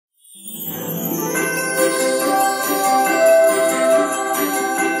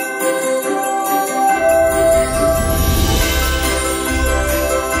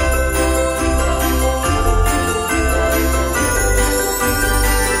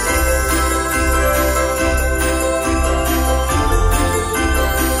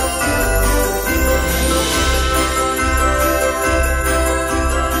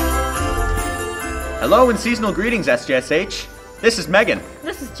and seasonal greetings, SJSH. This is Megan.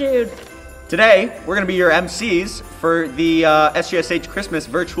 This is Jude. Today, we're going to be your MCs for the SJSH Christmas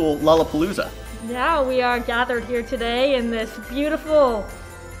Virtual Lollapalooza. Yeah, we are gathered here today in this beautiful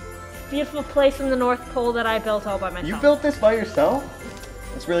place in the North Pole that I built all by myself. You built this by yourself?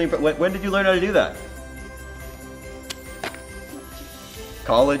 That's really impressive. When did you learn how to do that?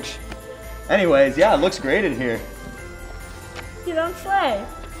 College. Anyways, yeah, it looks great in here. You don't slay.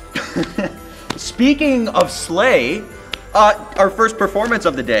 Speaking of sleigh, our first performance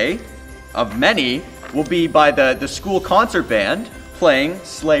of the day, of many, will be by the school concert band playing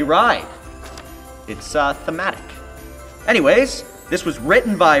Sleigh Ride. It's thematic. Anyways, this was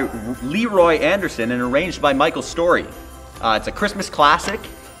written by Leroy Anderson and arranged by Michael Story. It's a Christmas classic,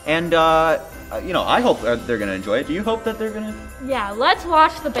 and you know, I hope they're gonna enjoy it. Do you hope that they're gonna? Yeah, let's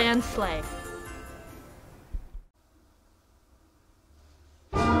watch the band slay.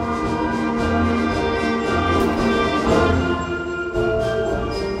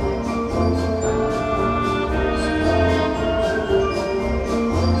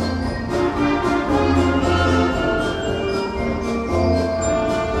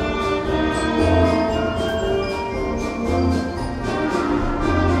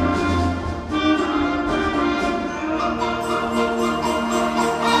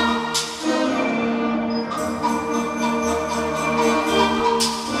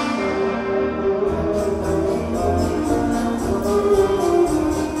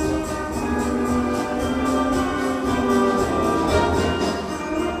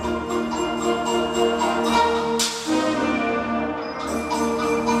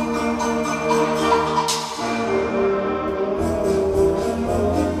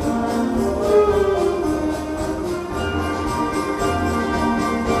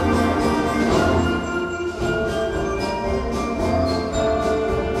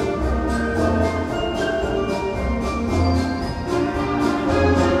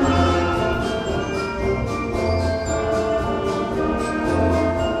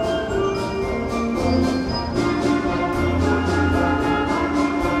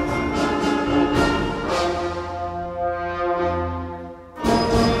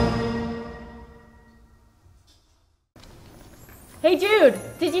 Hey Jude,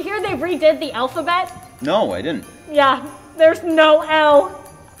 did you hear they redid the alphabet? No, I didn't. Yeah, there's no L.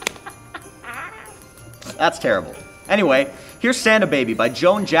 That's terrible. Anyway, here's Santa Baby by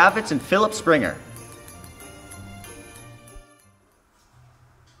Joan Javits and Philip Springer.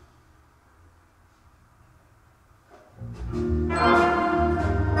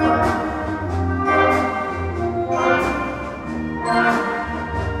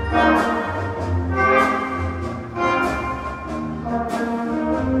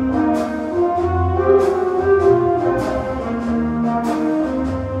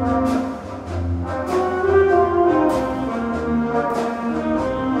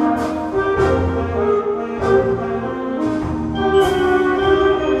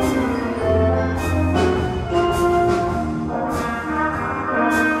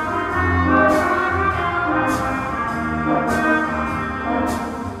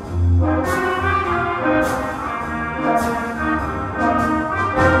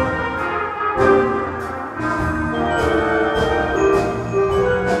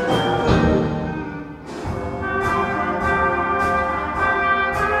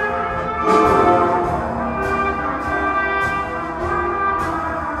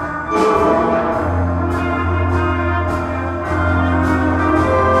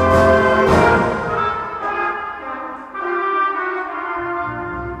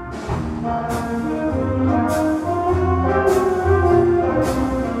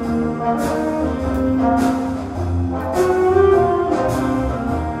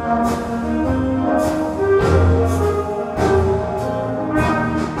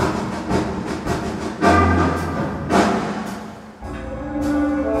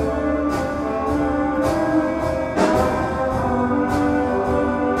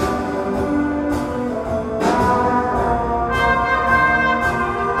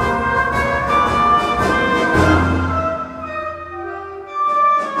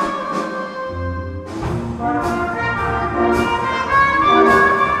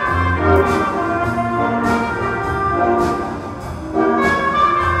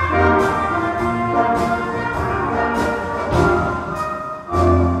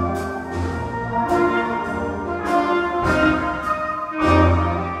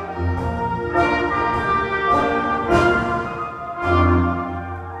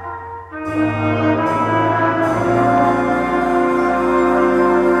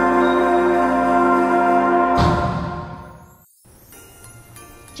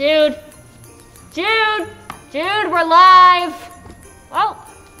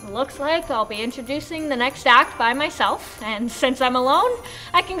 looks like I'll be introducing the next act by myself, and since I'm alone,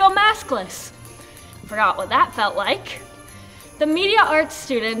 I can go maskless. Forgot what that felt like. The media arts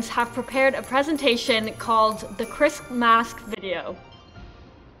students have prepared a presentation called the Crisp Mask Video.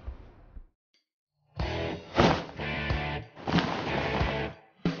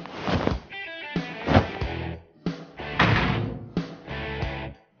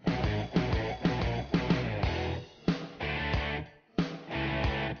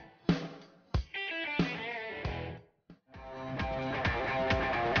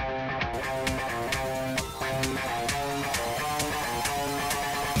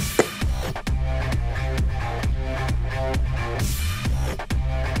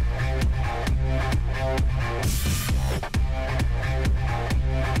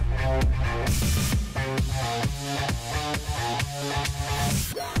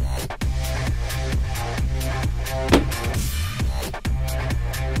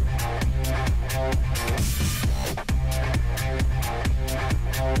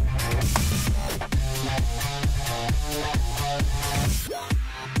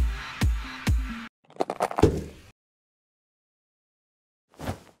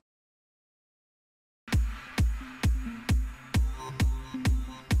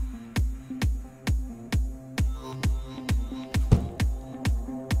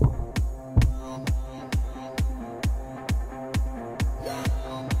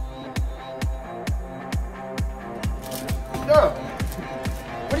 No!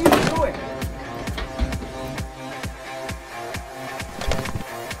 What are you doing?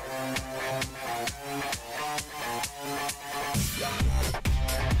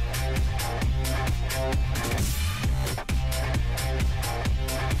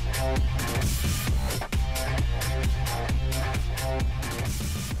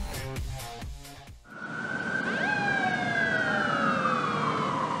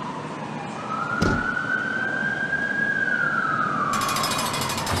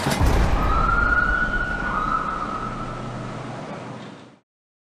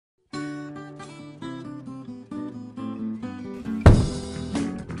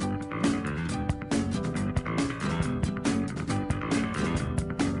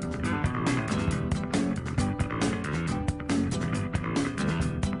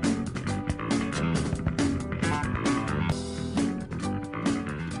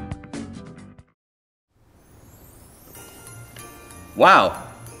 Wow.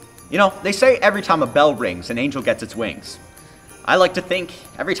 You know, they say every time a bell rings, an angel gets its wings. I like to think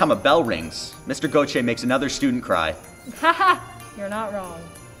every time a bell rings, Mr. Gautier makes another student cry. Haha, you're not wrong.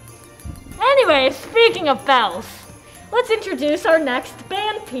 Anyway, speaking of bells, let's introduce our next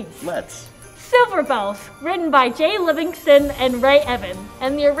band piece. Let's. Silver Bells, written by Jay Livingston and Ray Evan,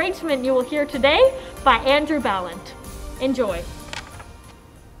 and the arrangement you will hear today by Andrew Ballant. Enjoy.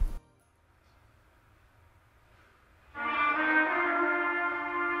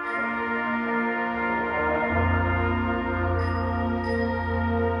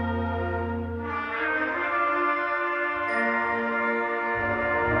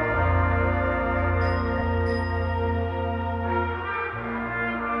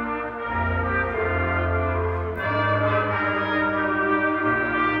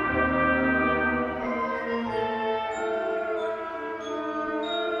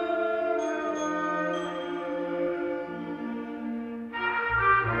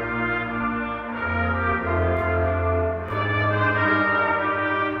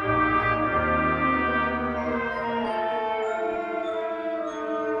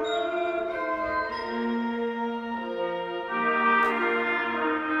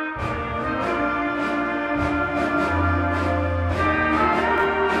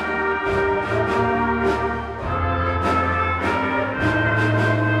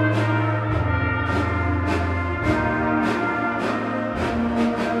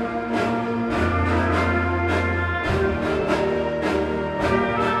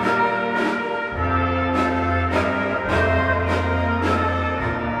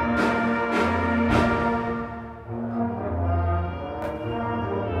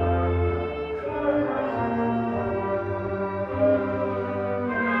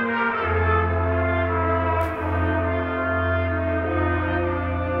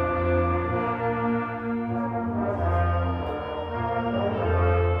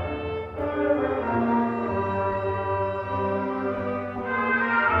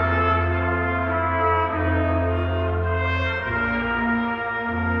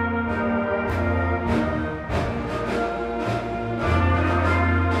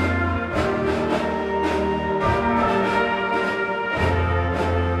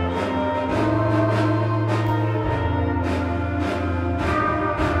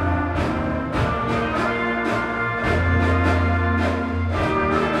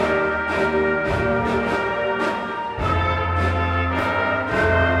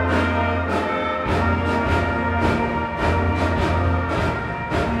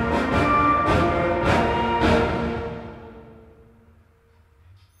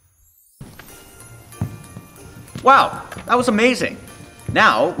 Wow, that was amazing.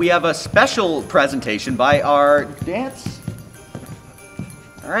 Now we have a special presentation by our dance.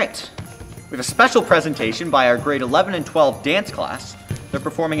 All right, we have a special presentation by our grade 11 and 12 dance class. They're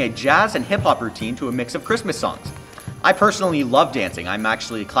performing a jazz and hip hop routine to a mix of Christmas songs. I personally love dancing. I'm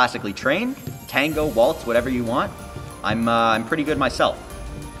actually classically trained, tango, waltz, whatever you want. I'm pretty good myself.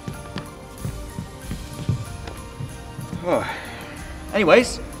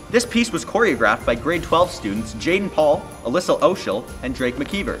 Anyways, this piece was choreographed by grade 12 students Jaden Paul, Alyssa Oshel, and Drake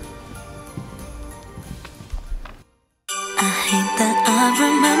McKeever. I hate that I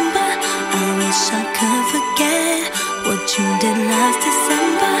remember, I wish I could forget what you did last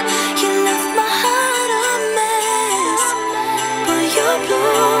December. You left my heart a mess, but you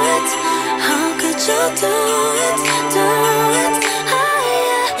blew it. How could you do it, do it? Oh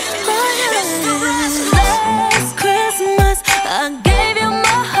yeah, oh yeah. Last Christmas I gave you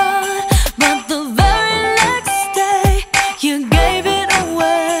my heart, but the very next day you gave it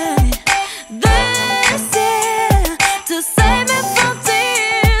away. This year, to save me from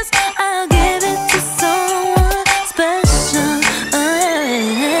tears, I'll give it to someone special.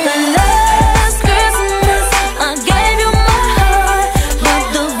 The last Christmas I gave you my heart, but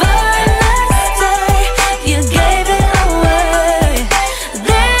the very next day you gave it away.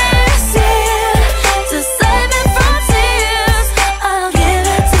 This year, to save me from tears, I'll give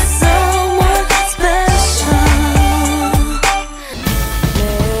it to someone special.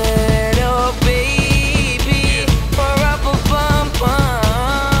 Little baby,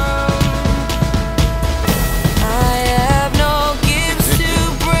 I have no gifts to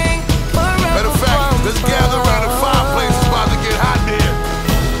bring. Matter of fact, let's gather around the fireplace. It's about to get hot there.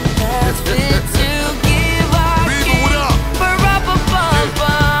 That's fit to give our Beaver, what up?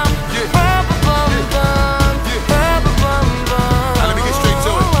 Now let me get straight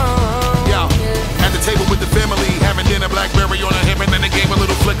to it. Yo, at the table with the family, having dinner, Blackberry on her hip, and then they gave a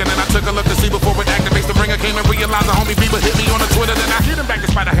little flick, and then I took a look to see before it activates the ringer. Came and realized the homie Bieber hit me on the Twitter, then I hit him back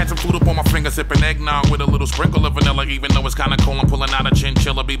despite I had some food up on my finger, sipping eggnog with a little sprinkle of vanilla. Even though it's kinda cold, I'm pulling out a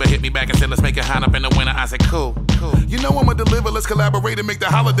chinchilla. Bieber hit me back and said, let's make it hot up in the winter. I said, cool. You know I'ma deliver, let's collaborate and make the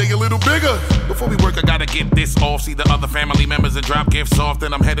holiday a little bigger. Before we work, I gotta get this off, see the other family members and drop gifts off.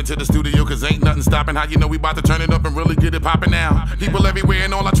 Then I'm headed to the studio, cause ain't nothing stopping how you know we about to turn it up and really get it popping now. People everywhere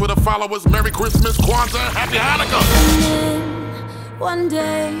and all our Twitter followers, Merry Christmas, Kwanzaa, Happy Hanukkah. One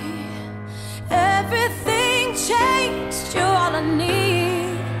day, everything changed. You're all I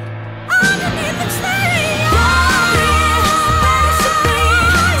need. Underneath the tree,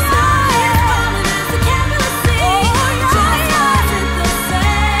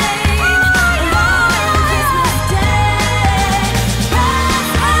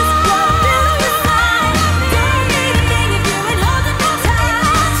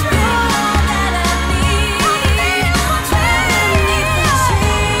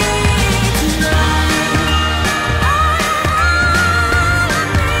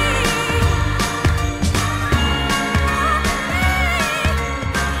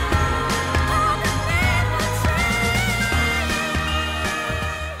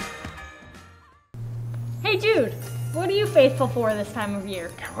 Hey Jude, what are you faithful for this time of year?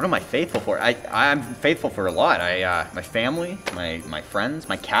 What am I faithful for? I'm faithful for a lot. My family, my friends,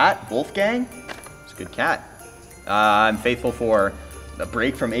 my cat, Wolfgang. It's a good cat. I'm faithful for the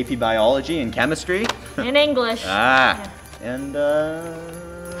break from AP Biology and Chemistry. In English. And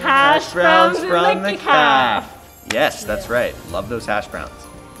Hash browns from the calf. Yes, that's right. Love those hash browns.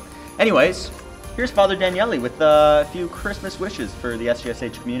 Anyways, here's Father Daniele with a few Christmas wishes for the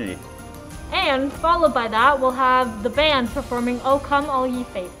SJSH community. And followed by that, we'll have the band performing O Come All Ye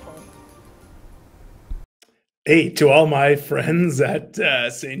Faithful. Hey, to all my friends at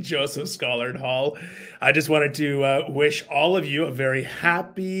St. Joseph-Scollard Hall, I just wanted to wish all of you a very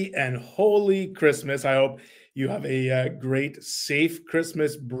happy and holy Christmas. I hope you have a great, safe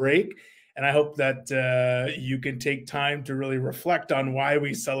Christmas break. And I hope that you can take time to really reflect on why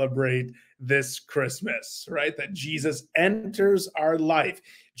we celebrate this Christmas, right? That Jesus enters our life.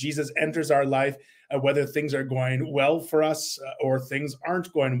 Jesus enters our life, whether things are going well for us or things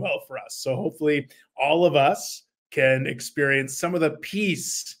aren't going well for us. So hopefully all of us can experience some of the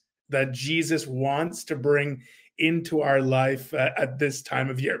peace that Jesus wants to bring into our life at this time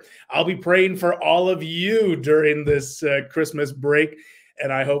of year. I'll be praying for all of you during this Christmas break,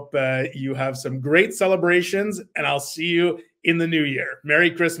 and I hope you have some great celebrations, and I'll see you in the new year.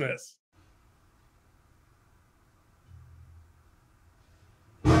 Merry Christmas.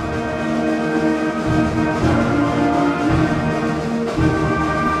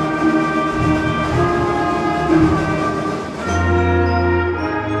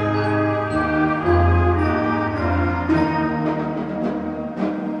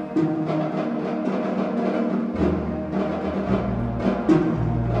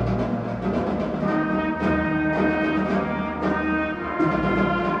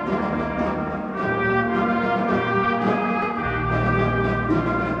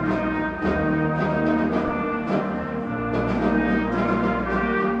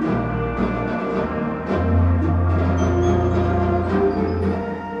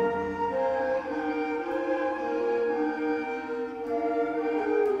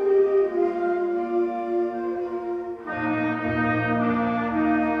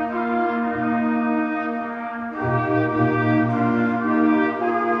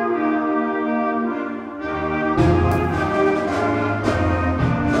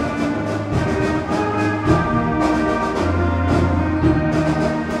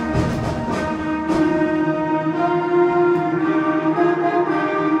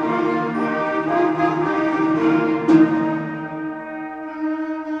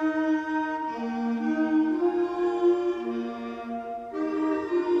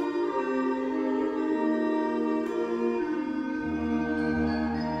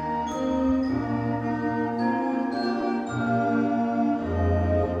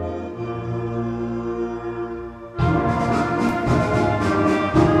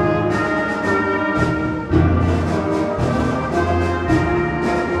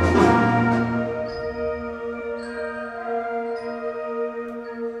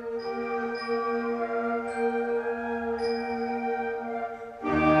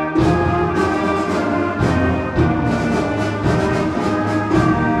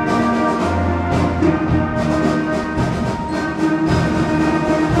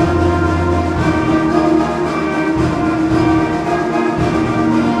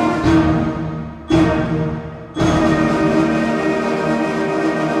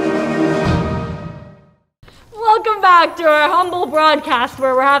 back to our humble broadcast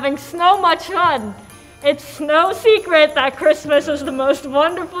where we're having so much fun. It's no secret that Christmas is the most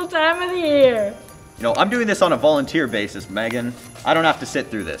wonderful time of the year. You know, I'm doing this on a volunteer basis, Megan. I don't have to sit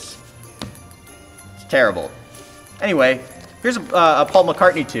through this. It's terrible. Anyway, here's a Paul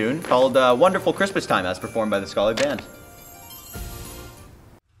McCartney tune called Wonderful Christmas Time as performed by the Scollard Band.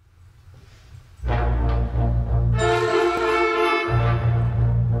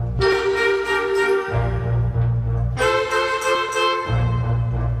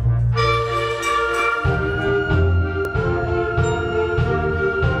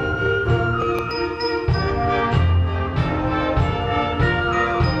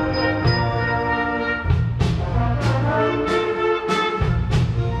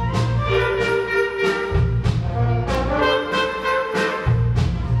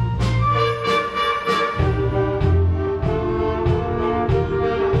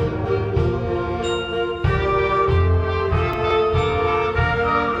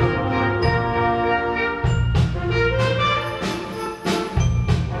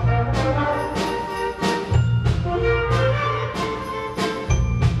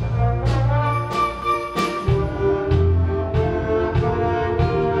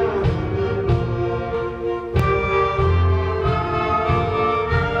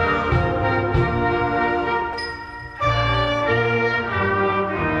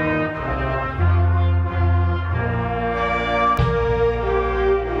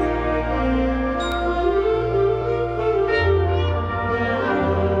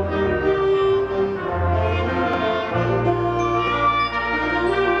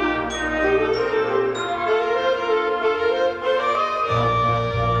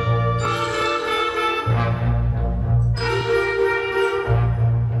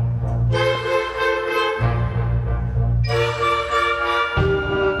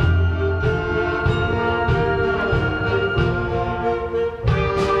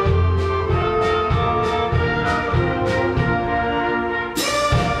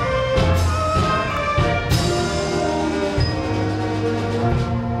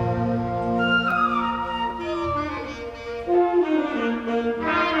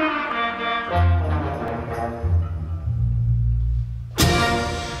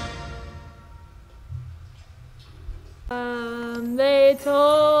 They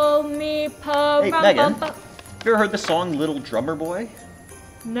told me Hey, Megan, you ever heard the song Little Drummer Boy?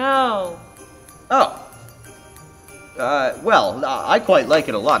 No. Oh. Well, I quite like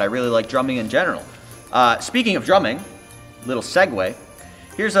it a lot. I really like drumming in general. Speaking of drumming, little segue,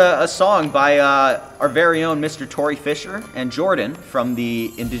 here's a song by our very own Mr. Tory Fisher and Jordan from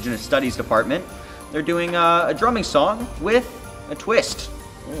the Indigenous Studies Department. They're doing a drumming song with a twist.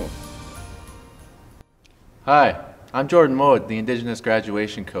 Ooh. Hi, I'm Jordan Mode, the Indigenous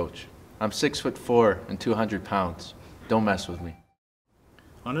graduation coach. I'm 6'4" and 200 pounds. Don't mess with me.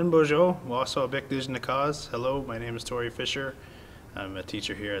 Anan Bojo, Wausau Bik Dijnakas. Hello, my name is Tory Fisher. I'm a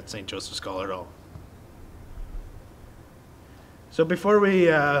teacher here at St. Joseph-Scollard Hall. So before we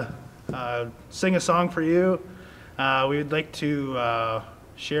sing a song for you, we would like to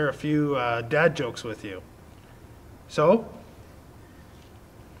share a few dad jokes with you. So,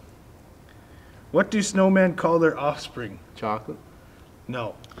 what do snowmen call their offspring? Chocolate?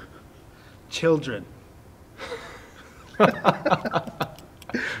 No. Children.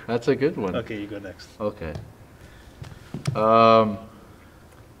 That's a good one. Okay, you go next. Okay. Baloney.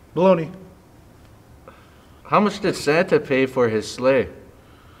 How much did Santa pay for his sleigh?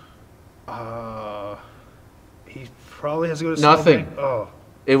 He probably has to go to Nothing. Snowbank. Oh.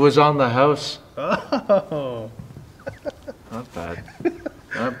 It was on the house. Oh. Not bad.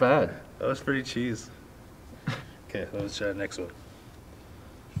 Not bad. That was pretty cheese. Okay, let's try the next one.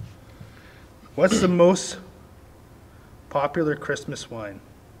 What's the most popular Christmas wine?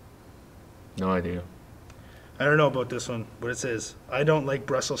 No idea. I don't know about this one, but it says, I don't like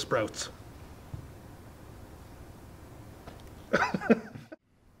Brussels sprouts.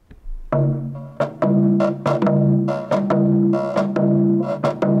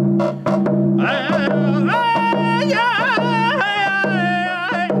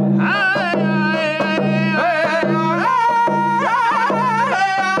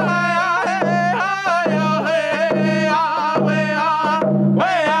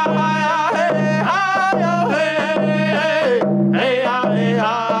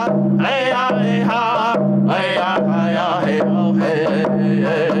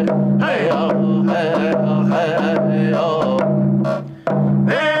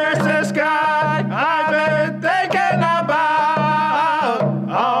 There's this guy I've been thinking about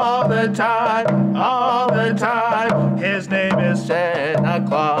all the time. His name is Santa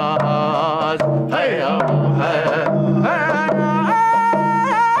Claus. Hey, oh, hey,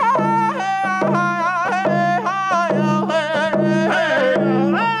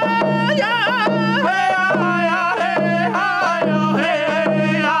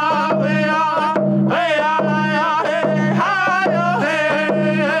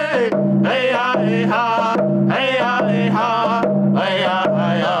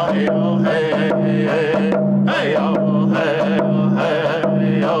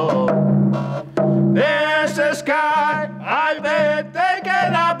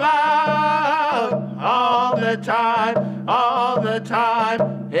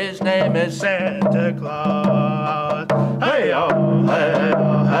 time. His name is Santa Claus. Hey oh, hey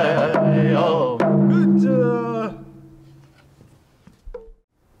oh, hey oh.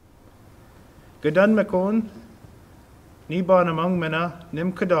 Gadun Macon, Niban among Mina,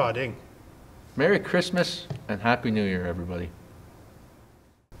 Nim Kadading. Merry Christmas and Happy New Year, everybody.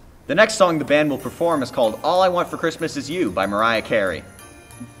 The next song the band will perform is called All I Want for Christmas Is You by Mariah Carey.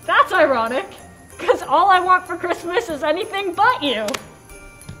 That's ironic, because all I want for Christmas is anything but you.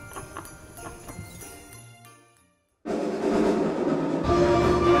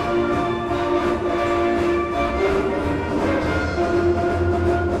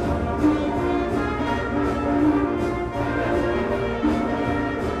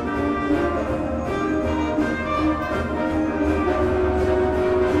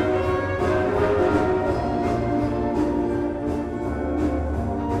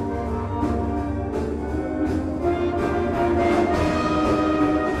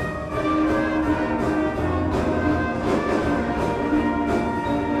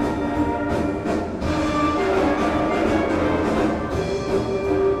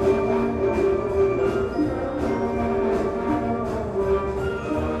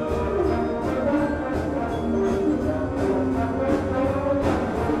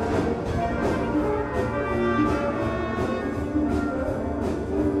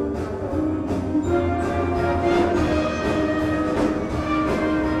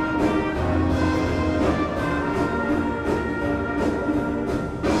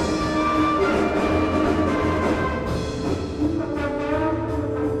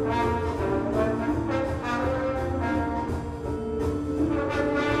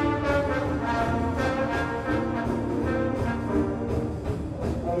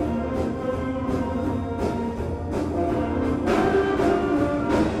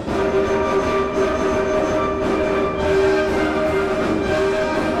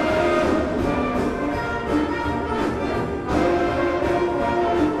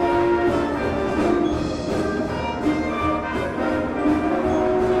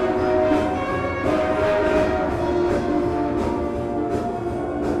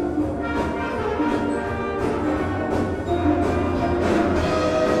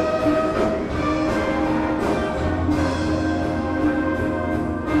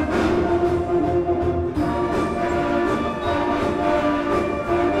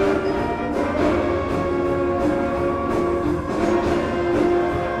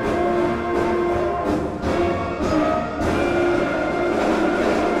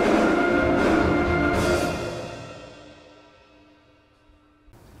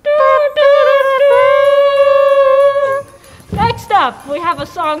 We have a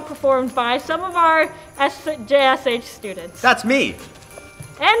song performed by some of our SJSH students. That's me.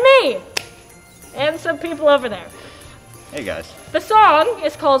 And me. And some people over there. Hey guys. The song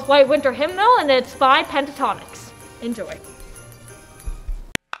is called White Winter Hymnal and it's by Pentatonics. Enjoy.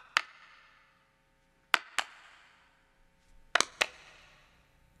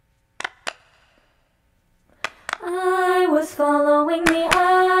 I was following the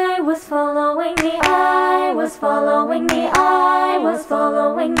I was following the I was following the I was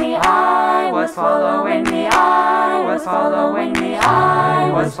following the I was following the I was following the I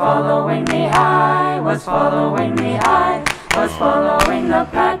was following the I was following the I was following the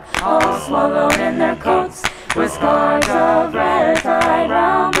pack, all swallowed in their coats, with scarves of red tied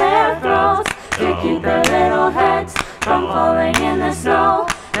round their throats to keep their little heads from falling in the snow.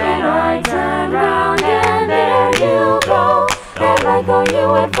 Then I turned round and there you go, and like though you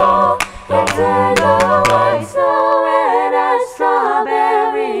would fall into the white snow, red as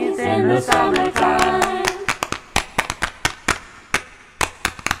strawberries in the summertime.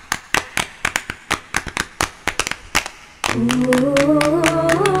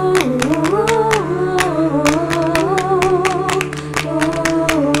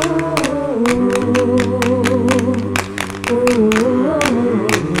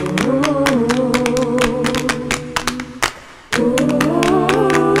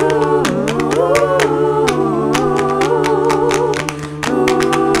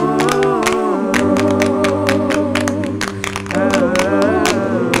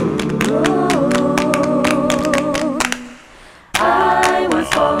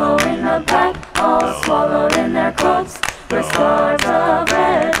 Swallowed in their coats, with scarves of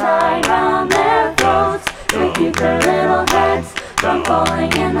red tied round their throats to keep their little heads from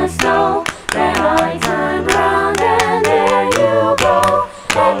falling in the snow. Then I turned round and there you go,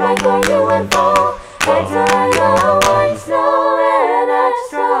 and right where you would fall into the white snow, red as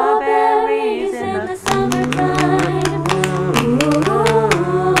strawberries in the summertime. Ooh, ooh,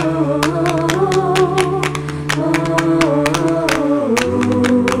 ooh, ooh.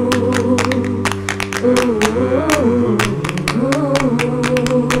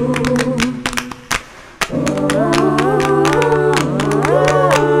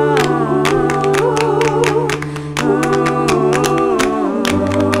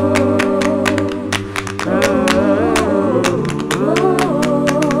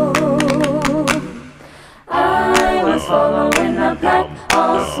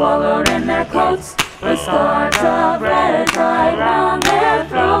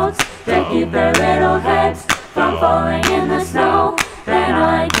 falling in the snow. Then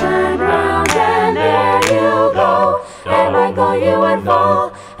I turned round and there you go. And Michael, you would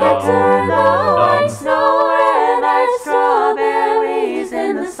fall and turn the white snow red like strawberries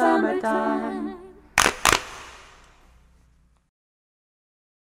in the summertime.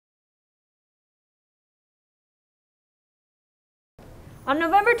 On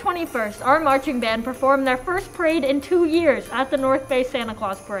November 21st, our marching band performed their first parade in 2 years at the North Bay Santa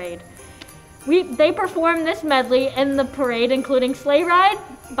Claus Parade. They performed this medley in the parade, including Sleigh Ride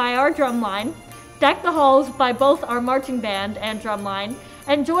by our drumline, Deck the Halls by both our marching band and drumline,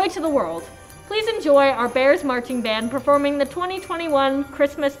 and Joy to the World. Please enjoy our Bears Marching Band performing the 2021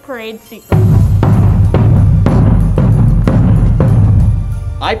 Christmas Parade sequence.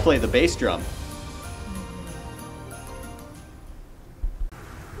 I play the bass drum.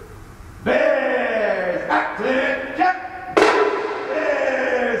 Bears, back to the check.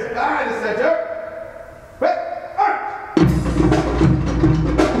 Bears, behind the center.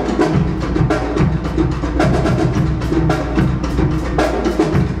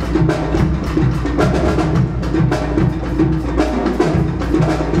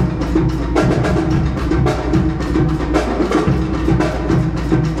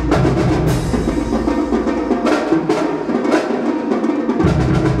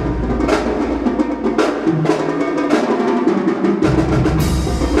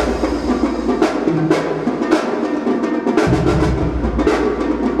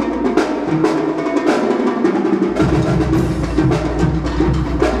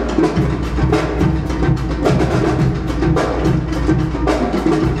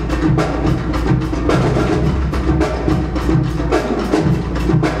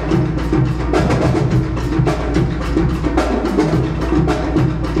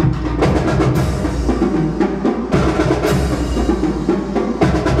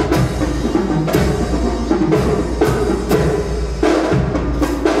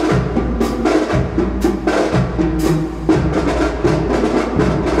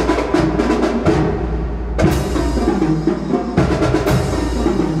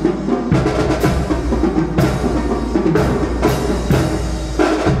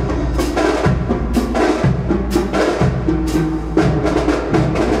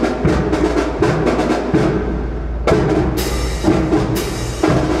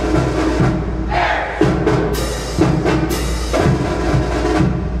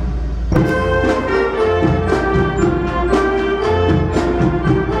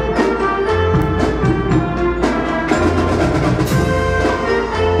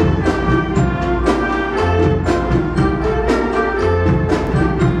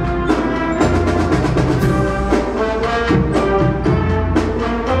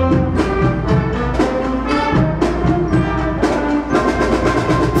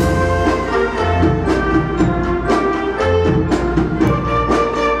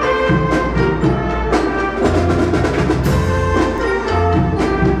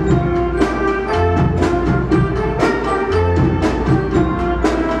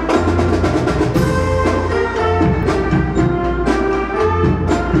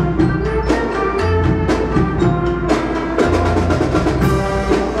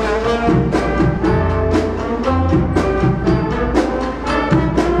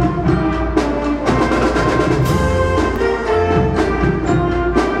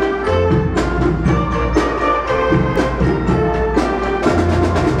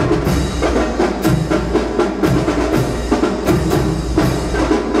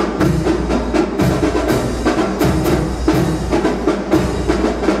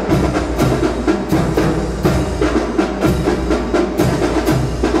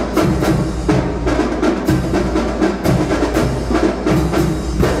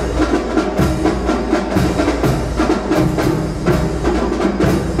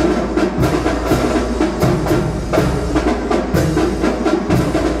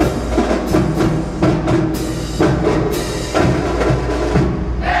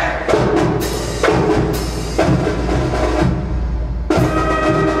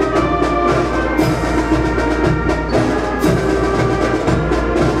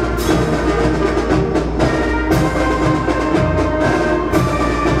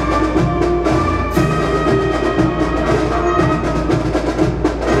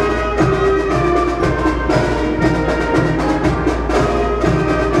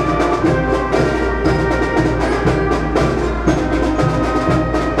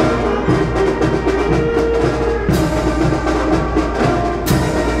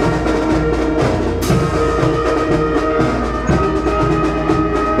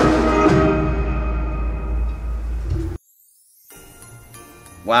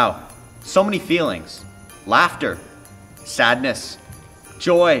 Wow, so many feelings. laughter, sadness,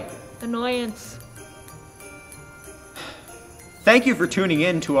 joy. Annoyance. Thank you for tuning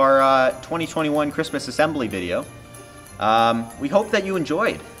in to our 2021 Christmas Assembly video. We hope that you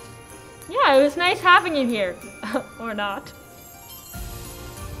enjoyed. Yeah, it was nice having you here. Or not.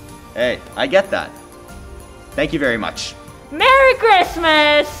 Hey, I get that. Thank you very much. Merry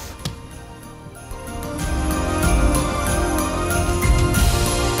Christmas!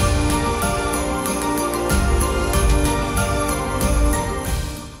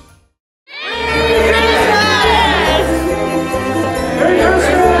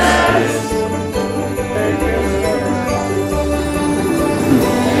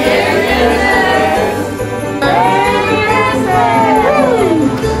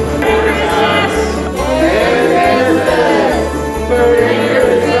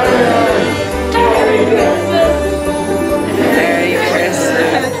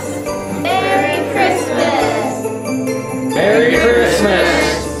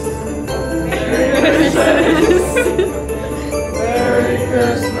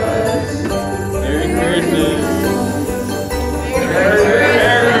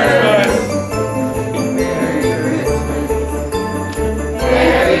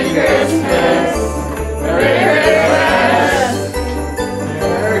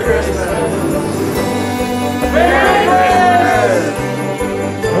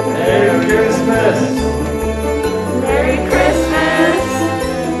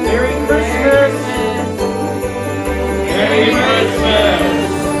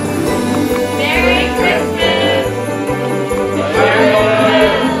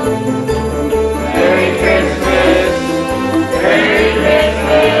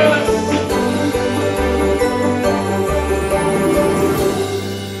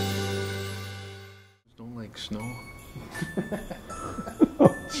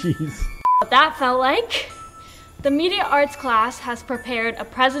 Jeez. What that felt like. The media arts class has prepared a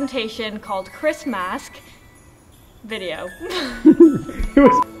presentation called Chris Mask video.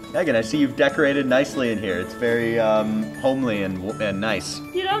 Megan, I see you've decorated nicely in here. It's very homely and nice.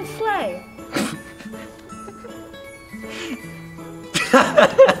 You don't slay.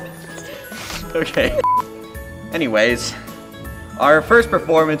 Okay. Anyways, our first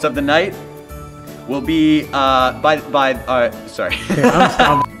performance of the night will be sorry.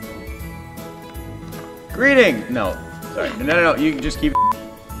 Greeting. No, sorry. No. You can just keep.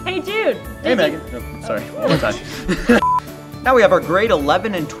 Hey, dude. Hey, Megan. No, sorry. One more time. Now we have our grade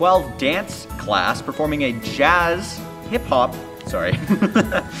 11 and 12 dance class performing a jazz hip hop. Sorry.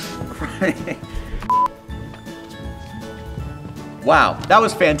 Wow, that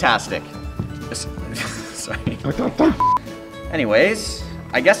was fantastic. Sorry. Anyways,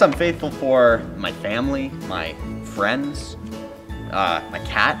 I guess I'm faithful for my family, my friends, my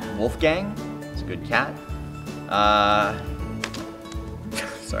cat, Wolfgang. It's a good cat.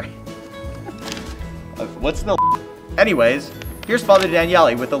 Sorry. What's the... Anyways, here's Father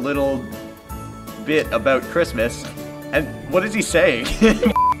Daniele with a little bit about Christmas. And what is he saying?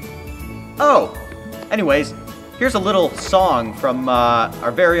 Oh, anyways, here's a little song from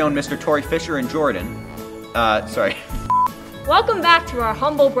our very own Mr. Tory Fisher and Jordan. Sorry. Welcome back to our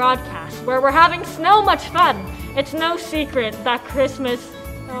humble broadcast, where we're having so much fun. It's no secret that Christmas...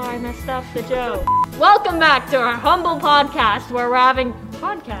 Oh, I messed up the joke. Welcome back to our humble podcast, where we're having...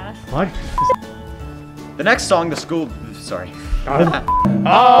 Podcast? What? The next song, the school... Sorry.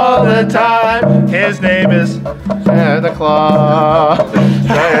 All the time, his name is Santa Claus.